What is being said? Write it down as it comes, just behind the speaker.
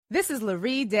This is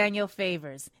Laree Daniel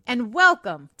Favors, and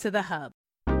welcome to The Hub.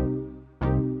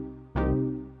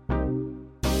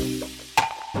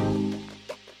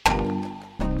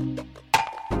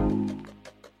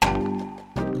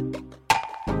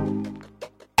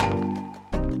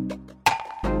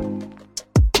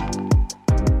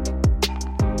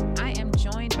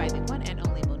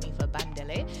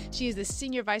 She is the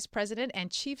Senior Vice President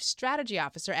and Chief Strategy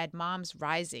Officer at Moms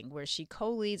Rising, where she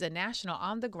co-leads a national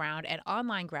on-the-ground and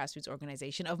online grassroots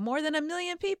organization of more than 1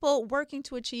 million people working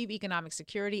to achieve economic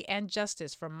security and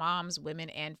justice for moms, women,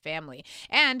 and family.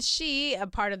 And she, a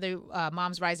part of the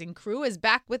Moms Rising crew, is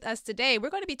back with us today.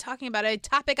 We're going to be talking about a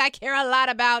topic I care a lot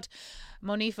about.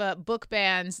 Monifa, book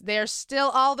bans, they're still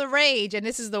all the rage, and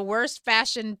this is the worst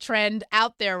fashion trend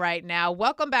out there right now.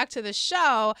 Welcome back to the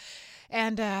show.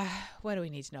 And what do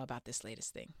we need to know about this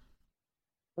latest thing?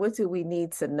 What do we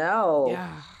need to know?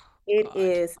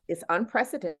 It's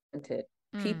unprecedented.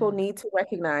 People need to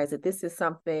recognize that this is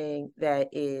something that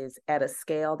is at a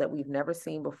scale that we've never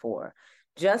seen before.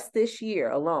 Just this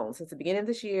year alone, since the beginning of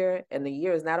this year, and the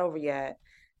year is not over yet,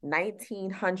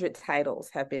 1,900 titles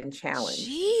have been challenged.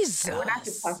 Jesus. And we're not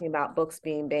just talking about books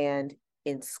being banned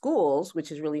in schools,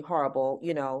 which is really horrible.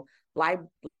 You know,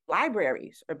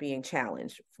 libraries are being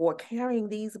challenged for carrying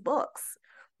these books,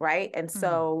 right? And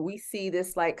so we see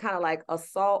this kind of like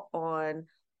assault on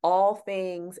all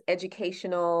things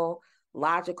educational,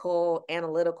 logical,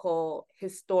 analytical,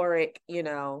 historic,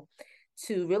 to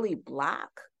really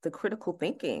block the critical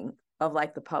thinking of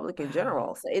like the public in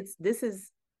general. So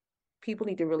people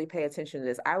need to really pay attention to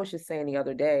this. I was just saying the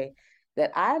other day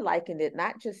that I likened it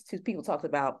not just to people talked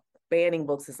about banning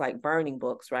books is like burning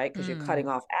books, right? Because you're cutting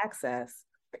off access.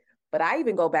 But I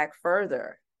even go back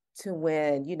further to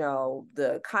when,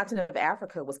 the continent of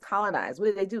Africa was colonized. What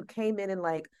did they do? Came in and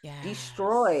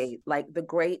destroyed the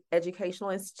great educational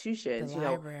institutions, the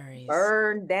libraries.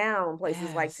 Burned down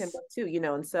places like Timbuktu,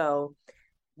 and so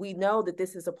we know that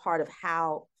this is a part of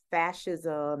how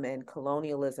fascism and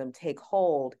colonialism take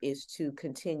hold, is to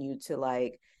continue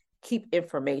to keep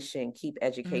information, keep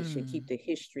education, keep the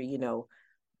history,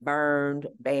 burned,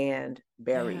 banned,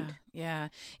 buried. Yeah.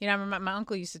 I remember my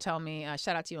uncle used to tell me,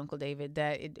 shout out to you, Uncle David,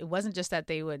 that it wasn't just that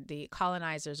the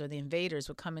colonizers or the invaders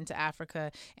would come into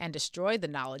Africa and destroy the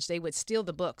knowledge. They would steal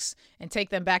the books and take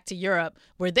them back to Europe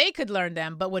where they could learn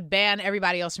them, but would ban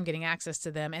everybody else from getting access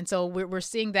to them. And so we're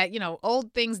seeing that,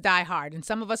 old things die hard. And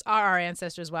some of us are our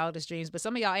ancestors' wildest dreams, but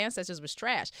some of y'all ancestors was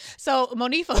trash. So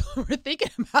Monifa, we're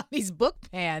thinking about these book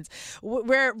bans.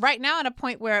 We're right now at a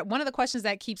point where one of the questions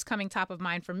that keeps coming top of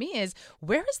mind for me is,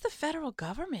 where is the federal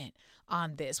government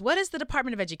on this? What is the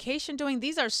Department of Education doing?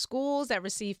 These are schools that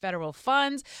receive federal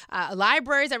funds,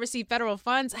 libraries that receive federal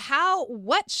funds.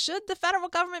 What should the federal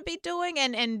government be doing?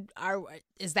 And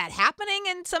is that happening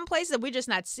in some places that we're just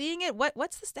not seeing it?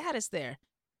 What's the status there?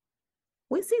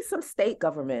 We see some state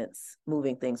governments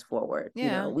moving things forward.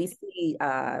 Yeah. We see,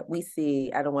 I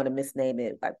don't want to misname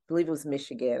it. I believe it was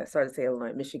Michigan. I started saying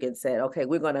Illinois. Michigan said, okay,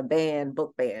 we're going to ban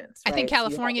book bans. I think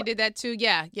California did that too.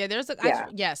 Yeah.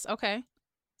 Yes. Okay.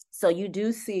 So you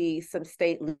do see some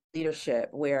state leadership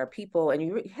where people, and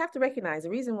you have to recognize the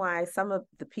reason why some of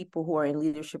the people who are in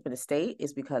leadership in the state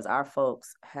is because our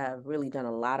folks have really done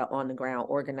a lot of on the ground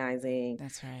organizing.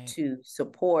 That's right. To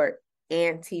support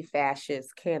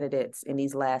anti-fascist candidates in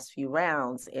these last few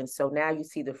rounds. And so now you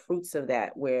see the fruits of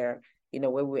that where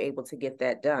we're able to get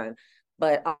that done.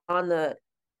 But on the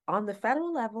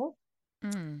federal level,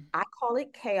 I call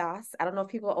it chaos. I don't know if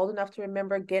people are old enough to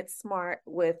remember Get Smart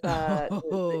with the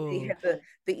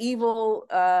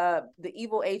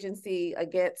evil agency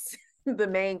against the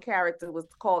main character was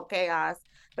called Chaos.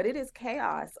 But it is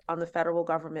chaos on the federal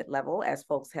government level, as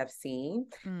folks have seen.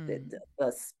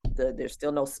 There's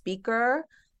still no speaker.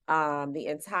 The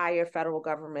entire federal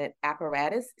government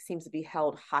apparatus seems to be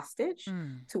held hostage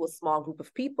to a small group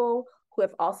of people who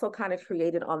have also kind of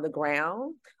created on the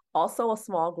ground also a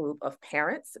small group of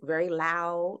parents, very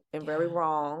loud and very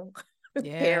wrong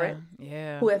parents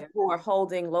who are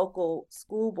holding local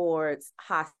school boards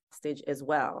hostage as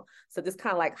well. So this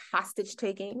kind of like hostage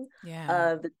taking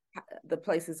of the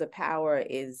places of power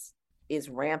is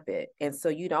rampant. And so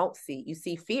you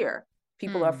see fear.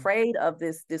 People are afraid of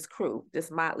this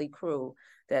motley crew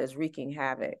that is wreaking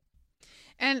havoc.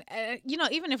 And,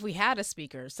 even if we had a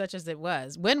speaker, such as it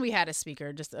was, when we had a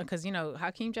speaker, just because,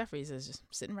 Hakeem Jeffries is just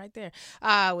sitting right there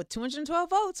with 212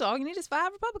 votes. So all you need is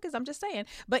 5 Republicans. I'm just saying.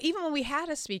 But even when we had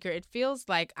a speaker, it feels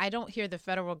like I don't hear the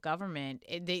federal government,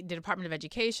 the Department of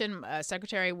Education,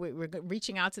 Secretary, we're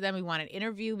reaching out to them. We want an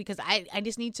interview because I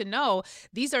just need to know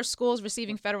these are schools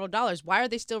receiving federal dollars. Why are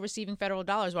they still receiving federal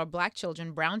dollars while Black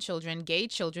children, brown children, gay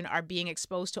children are being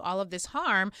exposed to all of this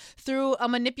harm through a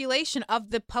manipulation of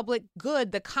the public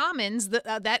good, the commons,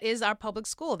 that is our public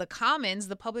school, the commons,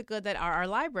 the public good that are our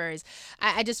libraries.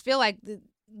 I just feel like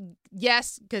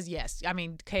yes, because I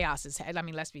mean, chaos is,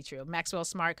 let's be true. Maxwell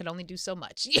Smart could only do so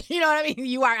much. You know what I mean?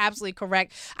 You are absolutely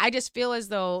correct. I just feel as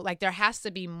though like there has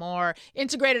to be more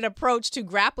integrated approach to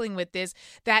grappling with this,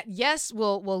 that yes,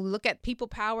 we'll look at people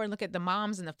power and look at the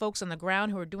moms and the folks on the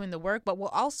ground who are doing the work, but we'll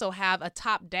also have a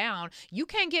top down. You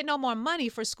can't get no more money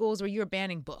for schools where you're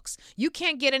banning books. You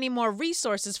can't get any more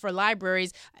resources for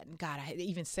libraries. God,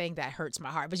 even saying that hurts my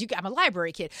heart, but I'm a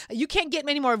library kid. You can't get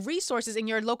many more resources in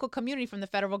your local community from the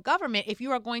federal government if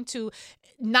you are going to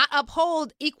not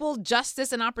uphold equal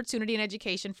justice and opportunity and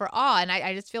education for all. And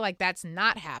I just feel like that's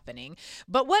not happening.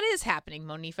 But what is happening,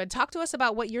 Monifa? Talk to us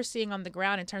about what you're seeing on the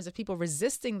ground in terms of people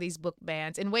resisting these book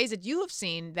bans in ways that you have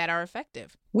seen that are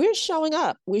effective. We're showing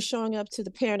up. We're showing up to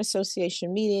the parent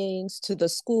association meetings, to the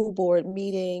school board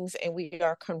meetings, and we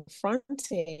are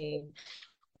confronting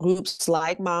groups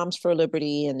like Moms for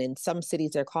Liberty, and in some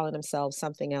cities they're calling themselves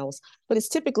something else, but it's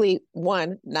typically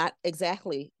not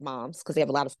exactly moms, because they have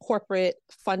a lot of corporate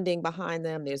funding behind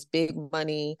them. There's big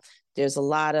money. There's a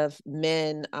lot of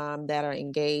men that are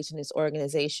engaged in this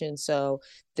organization. So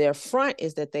their front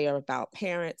is that they are about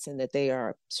parents and that they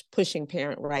are pushing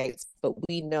parent rights, but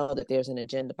we know that there's an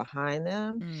agenda behind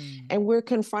them. And we're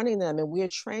confronting them, and we're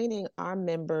training our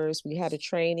members. We had a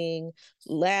training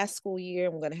last school year.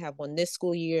 We're going to have one this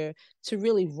school year to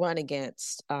really run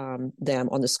against them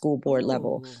on the school board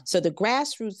level. So the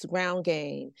grassroots ground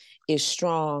game is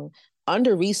strong,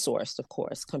 under-resourced, of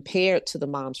course, compared to the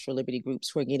Moms for Liberty groups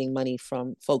who are getting money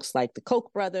from folks like the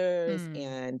Koch brothers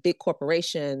and big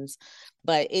corporations.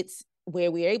 But it's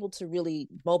where we're able to really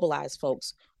mobilize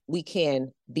folks, we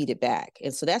can beat it back.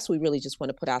 And so that's what we really just want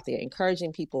to put out there,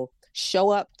 encouraging people,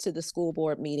 show up to the school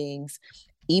board meetings.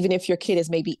 Even if your kid is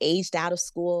maybe aged out of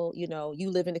school, you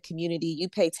live in the community, you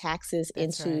pay taxes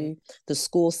into the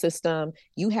school system,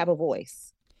 you have a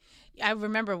voice. I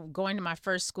remember going to my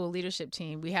first school leadership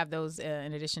team. We have those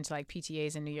in addition to like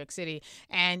PTAs in New York City,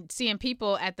 and seeing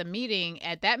people at that meeting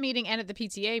and at the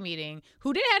PTA meeting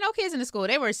who didn't have no kids in the school.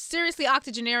 They were seriously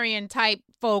octogenarian type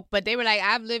folk, but they were like,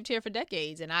 I've lived here for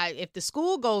decades, and if the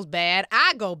school goes bad,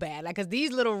 I go bad. Like, because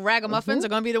these little ragamuffins are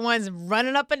going to be the ones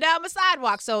running up and down the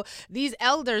sidewalk. So these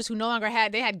elders who no longer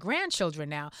had grandchildren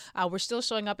now, were still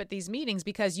showing up at these meetings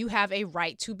because you have a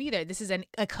right to be there. This is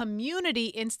a community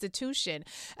institution.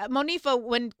 Monifa,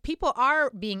 when people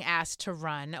are being asked to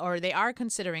run or they are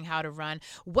considering how to run,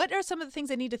 what are some of the things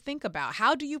they need to think about?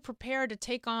 How do you prepare to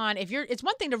take on, it's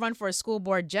one thing to run for a school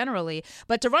board generally,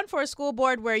 but to run for a school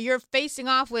board where you're facing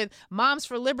off with Moms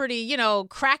for Liberty,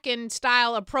 Kraken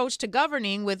style approach to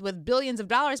governing with billions of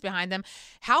dollars behind them.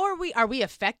 How are we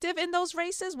effective in those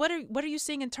races? What are you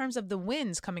seeing in terms of the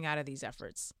wins coming out of these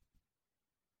efforts?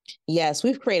 Yes,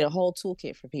 we've created a whole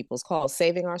toolkit for people. It's called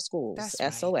Saving Our Schools,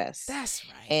 That's SOS. Right. That's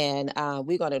right. And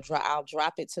we're going to I'll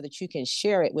drop it so that you can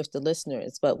share it with the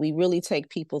listeners. But we really take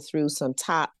people through some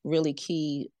top really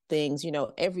key things.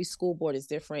 Every school board is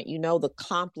different. The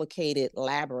complicated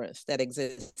labyrinth that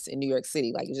exists in New York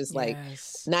City. Like, it's just like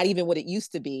not even what it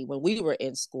used to be when we were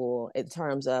in school, in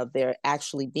terms of there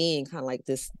actually being kind of like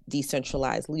this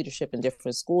decentralized leadership in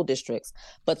different school districts.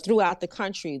 But throughout the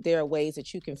country, there are ways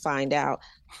that you can find out,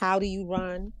 how do you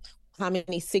run? How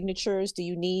many signatures do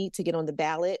you need to get on the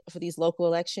ballot for these local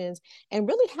elections? And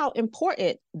really how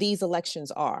important these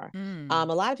elections are. A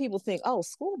lot of people think,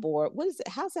 school board, what is it?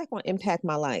 How's that going to impact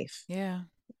my life? Yeah.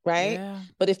 Right. Yeah.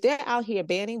 But if they're out here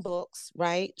banning books,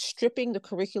 right, stripping the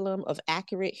curriculum of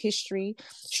accurate history,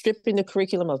 stripping the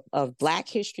curriculum of Black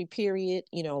history, period,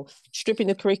 stripping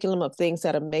the curriculum of things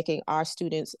that are making our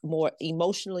students more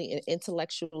emotionally and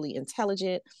intellectually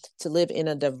intelligent to live in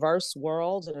a diverse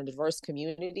world and a diverse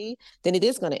community, then it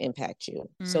is going to impact you.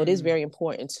 So it is very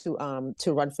important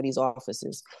to run for these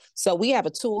offices. So we have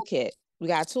a toolkit. We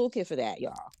got a toolkit for that,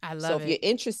 y'all. I love it. So if you're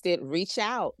interested, reach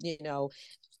out,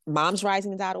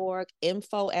 momsrising.org,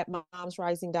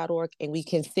 info@momsrising.org, and we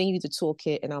can send you the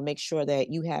toolkit, and I'll make sure that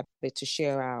you have it to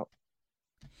share out.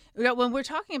 When we're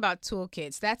talking about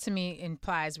toolkits, that to me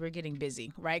implies we're getting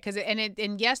busy, right? Because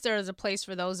and yes, there is a place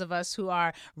for those of us who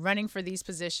are running for these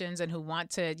positions and who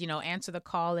want to, answer the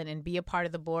call and be a part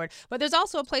of the board. But there's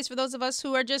also a place for those of us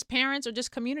who are just parents or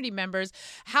just community members.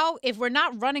 If we're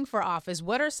not running for office,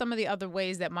 what are some of the other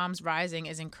ways that Moms Rising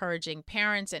is encouraging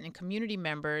parents and community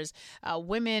members,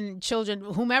 women, children,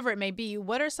 whomever it may be?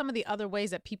 What are some of the other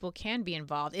ways that people can be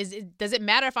involved? Does it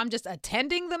matter if I'm just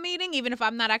attending the meeting, even if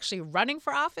I'm not actually running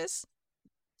for office?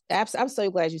 I'm so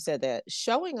glad you said that.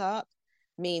 Showing up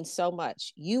means so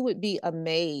much. You would be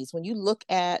amazed when you look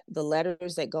at the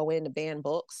letters that go in to ban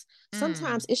books.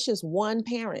 Sometimes it's just one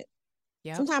parent.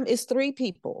 Yep. Sometimes it's 3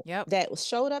 people that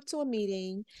showed up to a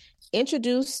meeting,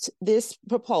 introduced this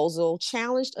proposal,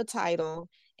 challenged a title,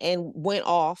 and went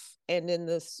off, and then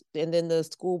the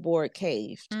school board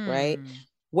caved, right?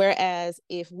 Whereas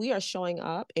if we are showing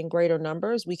up in greater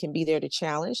numbers, we can be there to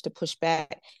challenge, to push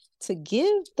back, to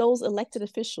give those elected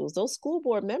officials, those school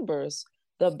board members,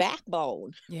 the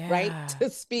backbone, right, to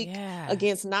speak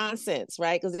against nonsense,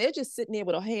 right? Because they're just sitting there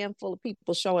with a handful of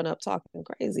people showing up talking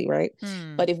crazy, right?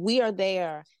 But if we are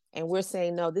there and we're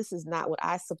saying, no, this is not what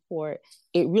I support,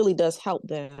 it really does help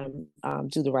them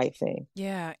do the right thing.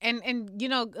 Yeah. And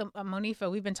Monifa,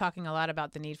 we've been talking a lot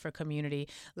about the need for community.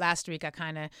 Last week, I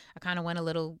kind of went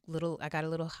I got a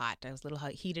little hot. I was a little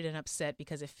heated and upset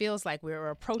because it feels like we're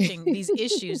approaching these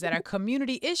issues that are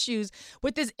community issues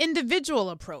with this individual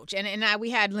approach. And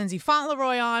we had Lindsay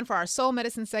Fauntleroy on for our Soul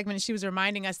Medicine segment, and she was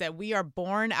reminding us that we are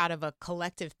born out of a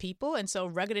collective people. And so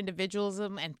rugged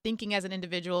individualism and thinking as an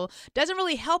individual doesn't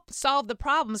really help solve the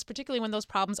problems, particularly when those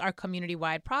problems are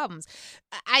community-wide problems.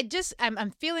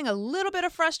 I'm feeling a little bit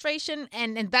of frustration,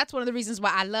 and that's one of the reasons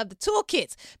why I love the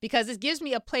toolkits, because it gives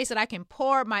me a place that I can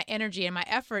pour my energy and my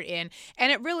effort in.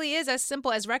 And it really is as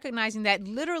simple as recognizing that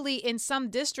literally in some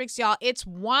districts, y'all, it's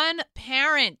one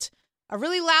parent, a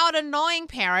really loud, annoying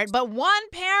parent, but one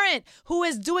parent who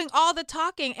is doing all the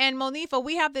talking. And Monifa,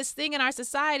 we have this thing in our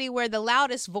society where the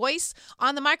loudest voice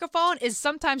on the microphone is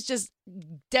sometimes just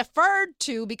deferred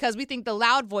to because we think the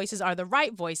loud voices are the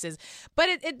right voices.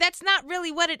 But that's not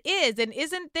really what it is. And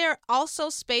isn't there also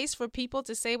space for people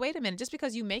to say, wait a minute, just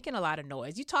because you making a lot of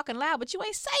noise, you talking loud, but you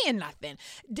ain't saying nothing.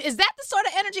 Is that the sort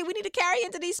of energy we need to carry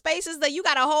into these spaces, that you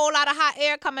got a whole lot of hot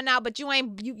air coming out, but you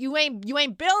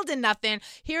ain't building nothing?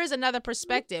 Here's another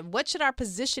perspective. What should our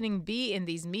positioning be in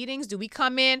these meetings? Do we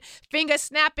come in finger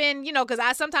snapping,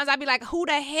 because sometimes I'd be like, who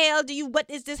the hell what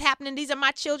is this happening? These are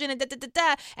my children, and da da da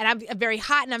da. And I'm very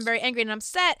hot and I'm very angry and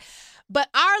upset. But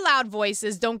our loud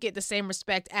voices don't get the same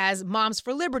respect as Moms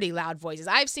for Liberty loud voices.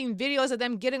 I've seen videos of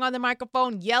them getting on the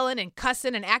microphone, yelling and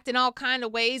cussing and acting all kind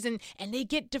of ways, and they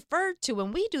get deferred to.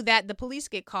 When we do that, the police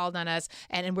get called on us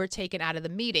and we're taken out of the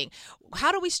meeting.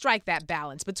 How do we strike that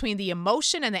balance between the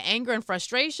emotion and the anger and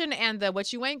frustration and the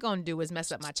what you ain't gonna do is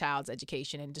mess up my child's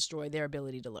education and destroy their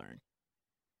ability to learn?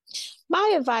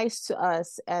 My advice to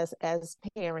us as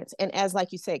parents and as,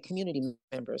 like you said, community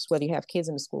members, whether you have kids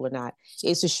in the school or not,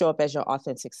 is to show up as your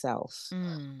authentic self.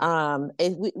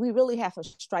 We really have to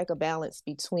strike a balance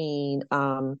between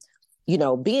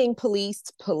being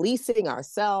policing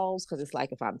ourselves, because it's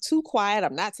like, if I'm too quiet,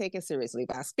 I'm not taken seriously.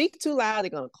 If I speak too loud, they're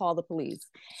going to call the police.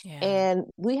 And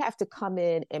we have to come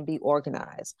in and be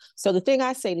organized. So the thing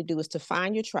I say to do is to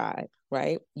find your tribe,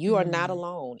 right? You are not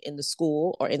alone in the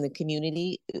school or in the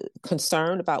community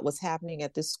concerned about what's happening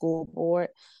at this school board.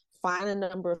 Find a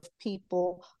number of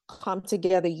people, come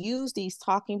together, use these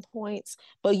talking points,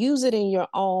 but use it in your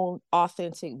own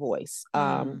authentic voice.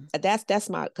 That's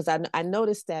because I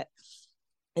noticed that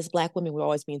as Black women, we're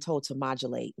always being told to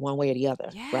modulate one way or the other,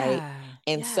 right?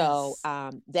 And so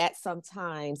that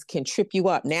sometimes can trip you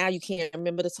up. Now you can't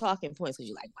remember the talking points because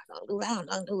you're like, I'm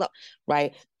gonna do loud,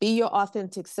 right? Be your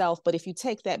authentic self. But if you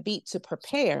take that beat to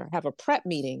prepare, have a prep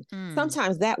meeting,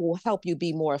 sometimes that will help you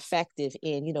be more effective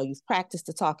in, you've practiced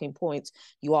the talking points,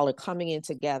 you all are coming in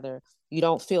together. You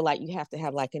don't feel like you have to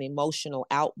have like an emotional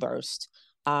outburst.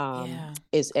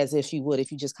 Is as if you would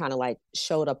if you just kind of like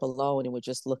showed up alone and were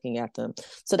just looking at them.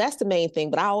 So that's the main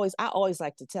thing. But I always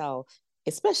like to tell,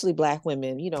 especially Black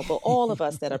women, but all of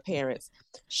us that are parents,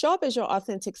 show up as your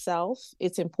authentic self.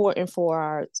 It's important for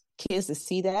our kids to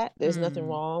see that. There's nothing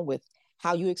wrong with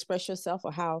how you express yourself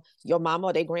or how your mama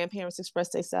or their grandparents express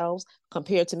themselves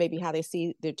compared to maybe how they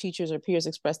see their teachers or peers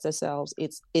express themselves.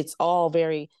 It's all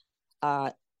very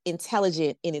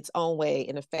intelligent in its own way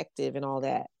and effective and all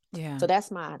that. So that's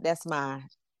my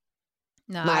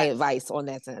No, my advice on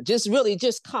that. Just really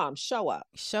just come, show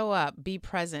up, be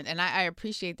present. And I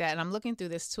appreciate that. And I'm looking through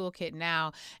this toolkit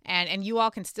now, and you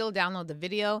all can still download the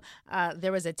video.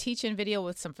 There was a teaching video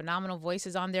with some phenomenal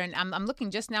voices on there. And I'm looking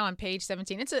just now on page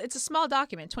 17. It's a small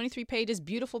document, 23 pages,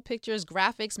 beautiful pictures,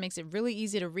 graphics, makes it really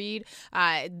easy to read,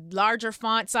 larger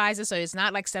font sizes. So it's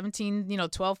not like 17,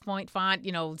 12 point font,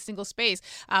 single space.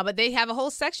 But they have a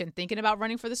whole section thinking about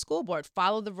running for the school board.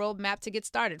 Follow the roadmap to get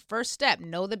started. First step,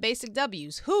 know the basic W's.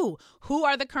 Who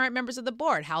are the current members of the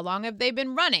board? How long have they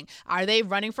been running? Are they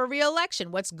running for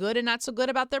re-election? What's good and not so good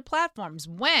about their platforms?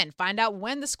 When? Find out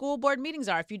when the school board meetings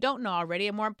are if you don't know already.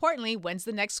 And more importantly, when's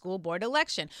the next school board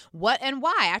election? What and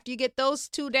why? After you get those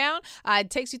two down,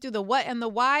 it takes you through the what and the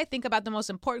why. Think about the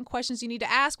most important questions you need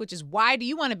to ask, which is why do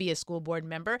you want to be a school board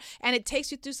member? And it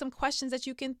takes you through some questions that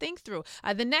you can think through.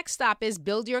 The next stop is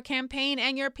build your campaign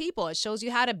and your people. It shows you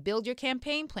how to build your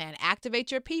campaign plan, activate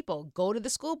your people, go to the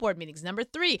school board meetings. Number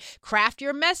 3, craft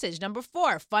your message. Number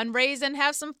 4, fundraise and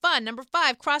have some fun. Number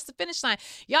 5, cross the finish line.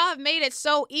 Y'all have made it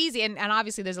so easy. And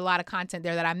obviously there's a lot of content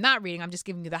there that I'm not reading. I'm just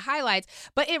giving you the highlights.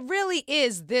 But it really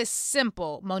is this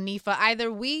simple, Monifa.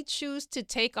 Either we choose to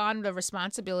take on the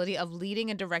responsibility of leading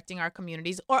and directing our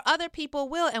communities, or other people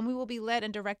will, and we will be led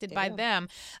and directed by them.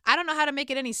 I don't know how to make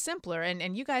it any simpler.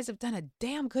 And you guys have done a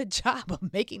damn good job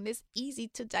of making this easy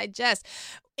to digest.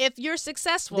 If you're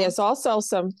successful. There's also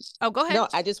some. Oh, go ahead. No,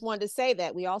 I just wanted to say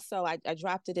that we also, I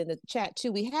dropped it in the chat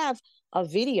too. We have a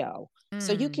video.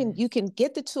 So you can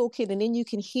get the toolkit, and then you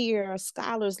can hear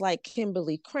scholars like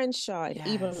Kimberly Crenshaw and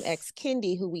Ibram X.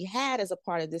 Kendi, who we had as a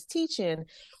part of this teaching,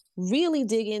 really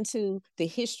dig into the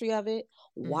history of it,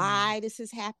 why this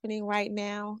is happening right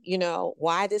now,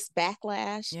 why this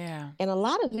backlash. Yeah. And a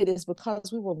lot of it is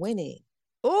because we were winning.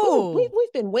 Oh,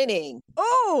 we've been winning.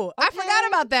 Oh, okay. I forgot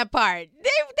about that part. They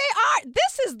are.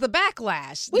 This is the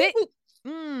backlash. We've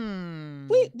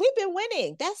been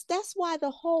winning. That's why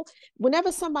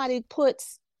whenever somebody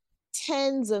puts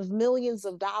tens of millions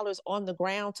of dollars on the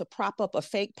ground to prop up a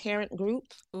fake parent group,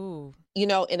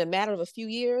 in a matter of a few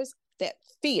years, that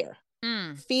fear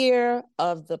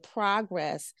of the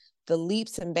progress, the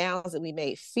leaps and bounds that we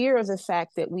made, fear of the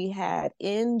fact that we had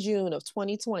in June of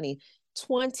 2020,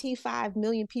 25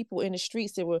 million people in the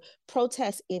streets. There were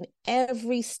protests in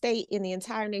every state in the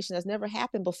entire nation. That's never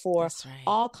happened before. That's right.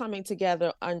 All coming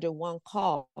together under one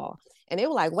call. And they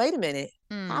were like, wait a minute,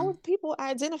 how are people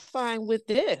identifying with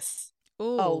this?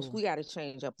 Oh, we got to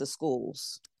change up the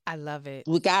schools. I love it.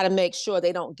 We got to make sure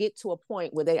they don't get to a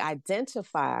point where they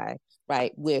identify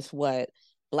with what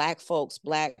Black folks,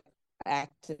 Black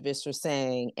activists are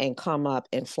saying, and come up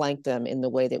and flank them in the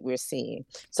way that we're seeing.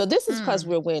 So this is because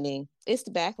we're winning. It's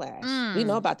the backlash. We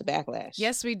know about the backlash.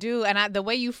 Yes, we do. And the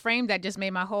way you framed that just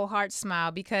made my whole heart smile,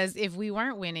 because if we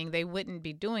weren't winning, they wouldn't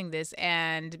be doing this.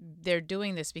 And they're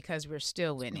doing this because we're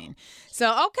still winning. So,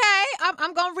 okay,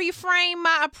 I'm going to reframe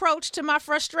my approach to my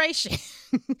frustration.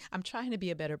 I'm trying to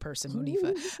be a better person,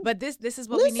 Monifa. But this is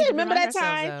what we need to remind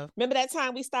ourselves of. Remember that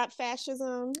time we stopped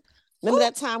fascism? Remember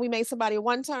that time we made somebody a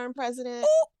one-term president?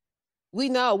 We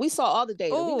saw all the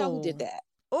data. We know who did that.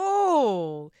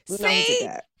 See?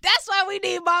 That's why we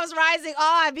need Moms Rising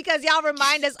on, because y'all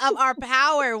remind us of our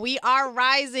power. We are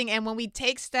rising, and when we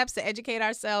take steps to educate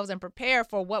ourselves and prepare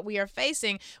for what we are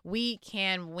facing, we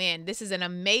can win. This is an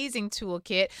amazing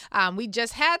toolkit. We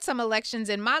just had some elections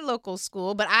in my local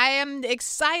school, but I am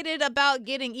excited about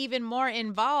getting even more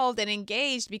involved and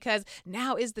engaged, because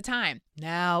now is the time.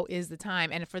 Now is the time.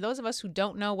 And for those of us who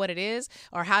don't know what it is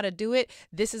or how to do it,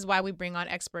 this is why we bring on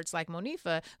experts like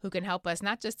Monifa, who can help us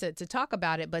not just to talk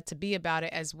about it, but to be about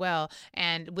it as well.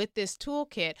 And with this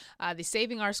toolkit, the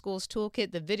Saving Our Schools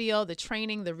toolkit, the video, the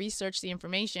training, the research, the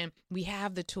information, we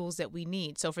have the tools that we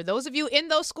need. So for those of you in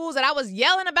those schools that I was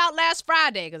yelling about last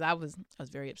Friday, because I was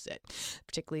very upset,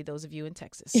 particularly those of you in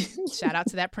Texas. Shout out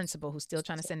to that principal who's still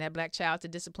trying to send that Black child to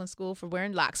discipline school for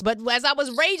wearing locks. But as I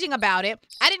was raging about it,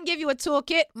 I didn't give you a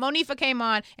toolkit. Monifa came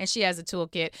on, and she has a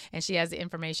toolkit, and she has the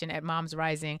information at Moms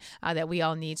Rising that we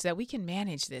all need so that we can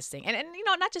manage this thing. And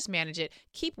not just manage it,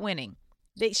 keep winning.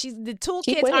 The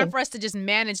toolkits aren't for us to just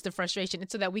manage the frustration.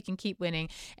 It's so that we can keep winning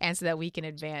and so that we can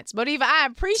advance. Monifa, I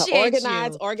appreciate you.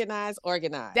 Organize.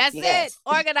 That's it.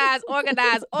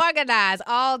 Organize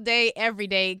all day, every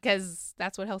day, because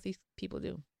that's what healthy people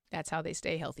do. That's how they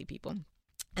stay healthy people.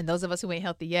 And those of us who ain't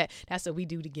healthy yet, that's what we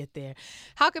do to get there.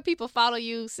 How can people follow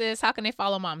you, sis? How can they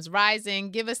follow Moms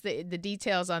Rising? Give us the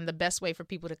details on the best way for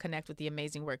people to connect with the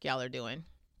amazing work y'all are doing.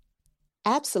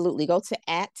 Absolutely. Go to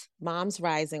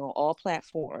 @MomsRising on all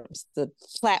platforms. The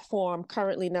platform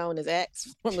currently known as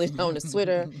X, formerly known as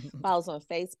Twitter. Follow us on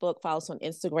Facebook, follow us on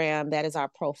Instagram. That is our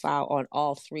profile on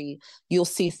all three. You'll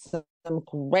see some some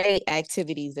great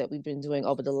activities that we've been doing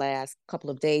over the last couple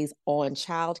of days on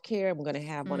childcare. We're going to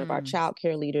have one of our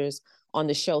childcare leaders on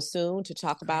the show soon to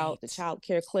talk about the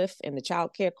childcare cliff and the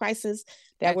childcare crisis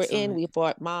that we're in. We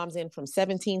brought moms in from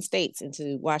 17 states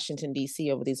into Washington, D.C.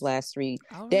 over these last 3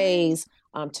 days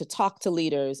to talk to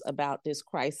leaders about this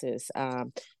crisis.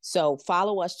 So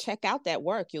follow us, check out that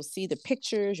work. You'll see the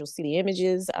pictures, you'll see the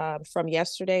images from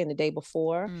yesterday and the day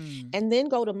before. And then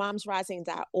go to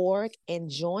momsrising.org and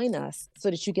join us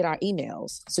so that you get our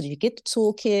emails, so that you get the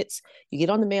toolkits, you get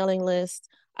on the mailing list,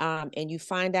 and you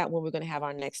find out when we're going to have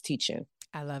our next teaching.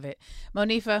 I love it.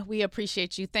 Monifa, we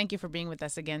appreciate you. Thank you for being with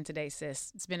us again today,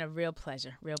 sis. It's been a real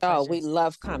pleasure. Real pleasure. Oh, we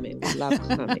love coming. We love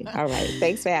coming. All right.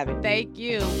 Thanks for having me. Thank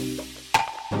you.